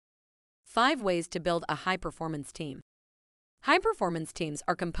5 ways to build a high-performance team. High-performance teams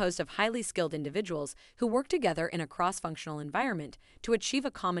are composed of highly skilled individuals who work together in a cross-functional environment to achieve a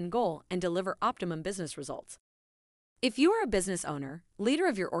common goal and deliver optimum business results. If you are a business owner, leader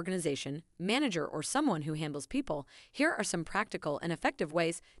of your organization, manager, or someone who handles people, here are some practical and effective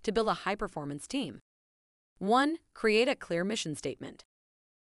ways to build a high-performance team. 1. Create a clear mission statement.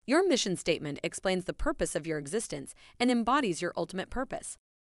 Your mission statement explains the purpose of your existence and embodies your ultimate purpose.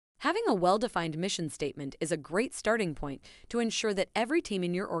 Having a well-defined mission statement is a great starting point to ensure that every team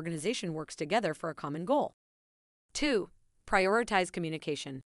in your organization works together for a common goal. 2. Prioritize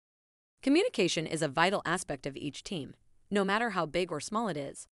communication. Communication is a vital aspect of each team, no matter how big or small it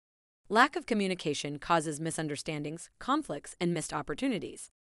is. Lack of communication causes misunderstandings, conflicts, and missed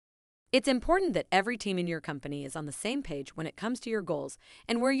opportunities. It's important that every team in your company is on the same page when it comes to your goals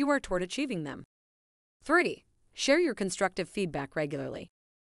and where you are toward achieving them. 3. Share your constructive feedback regularly.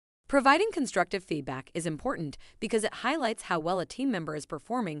 Providing constructive feedback is important because it highlights how well a team member is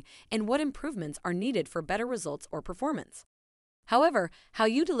performing and what improvements are needed for better results or performance. However, how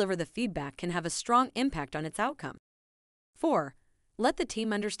you deliver the feedback can have a strong impact on its outcome. 4. Let the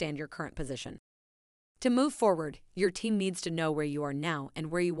team understand your current position. To move forward, your team needs to know where you are now and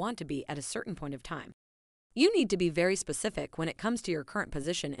where you want to be at a certain point of time. You need to be very specific when it comes to your current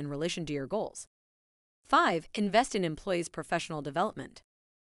position in relation to your goals. 5. Invest in employees' professional development.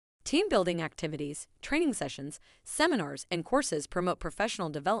 Team building activities, training sessions, seminars, and courses promote professional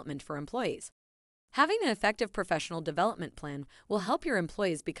development for employees. Having an effective professional development plan will help your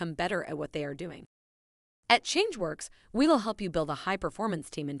employees become better at what they are doing. At ChangeWorks, we will help you build a high-performance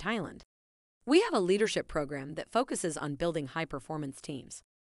team in Thailand. We have a leadership program that focuses on building high-performance teams.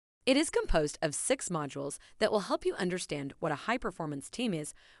 It is composed of 6 modules that will help you understand what a high-performance team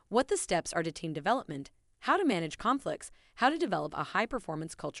is, what the steps are to team development, how to manage conflicts, how to develop a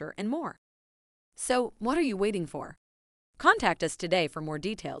high-performance culture, and more. So, what are you waiting for? Contact us today for more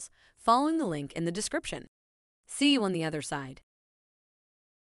details, following the link in the description. See you on the other side.